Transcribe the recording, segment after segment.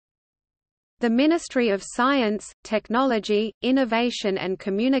The Ministry of Science, Technology, Innovation and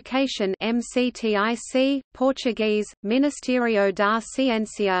Communication (MCTIC), Portuguese, Ministério da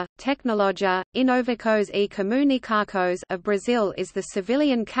Ciência, Tecnologia, Inovações e Comunicações of Brazil is the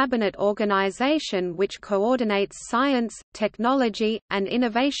civilian cabinet organization which coordinates science, technology, and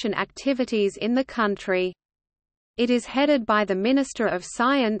innovation activities in the country. It is headed by the Minister of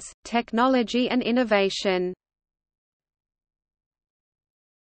Science, Technology and Innovation.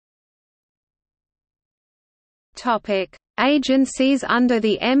 Agencies under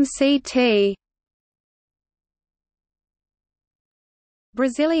the MCT.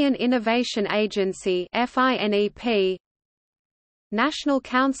 Brazilian Innovation Agency (FINEP), National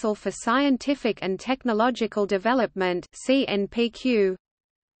Council for Scientific and Technological Development (CNPq),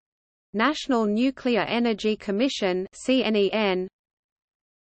 National Nuclear Energy Commission (CNEN),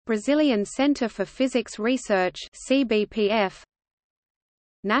 Brazilian Center for Physics Research (CBPF),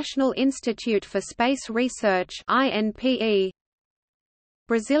 National Institute for Space Research (INPE),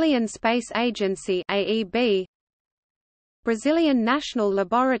 Brazilian Space Agency (AEB), Brazilian National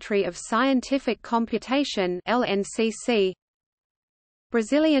Laboratory of Scientific Computation (LNCC),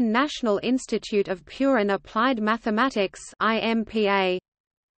 Brazilian National Institute of Pure and Applied Mathematics (IMPA),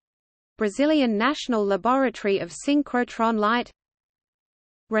 Brazilian National Laboratory of Synchrotron Light,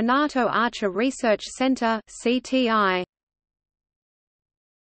 Renato Archer Research Center (CTI).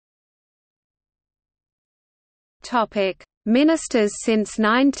 Topic: Ministers since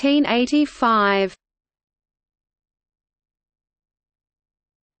 1985.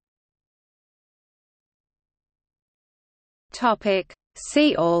 Topic: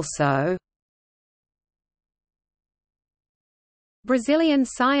 See also. Brazilian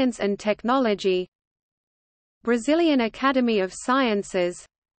Science and Technology, Brazilian Academy of Sciences,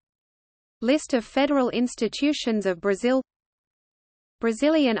 List of federal institutions of Brazil,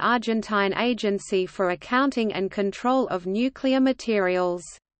 Brazilian Argentine Agency for Accounting and Control of Nuclear Materials.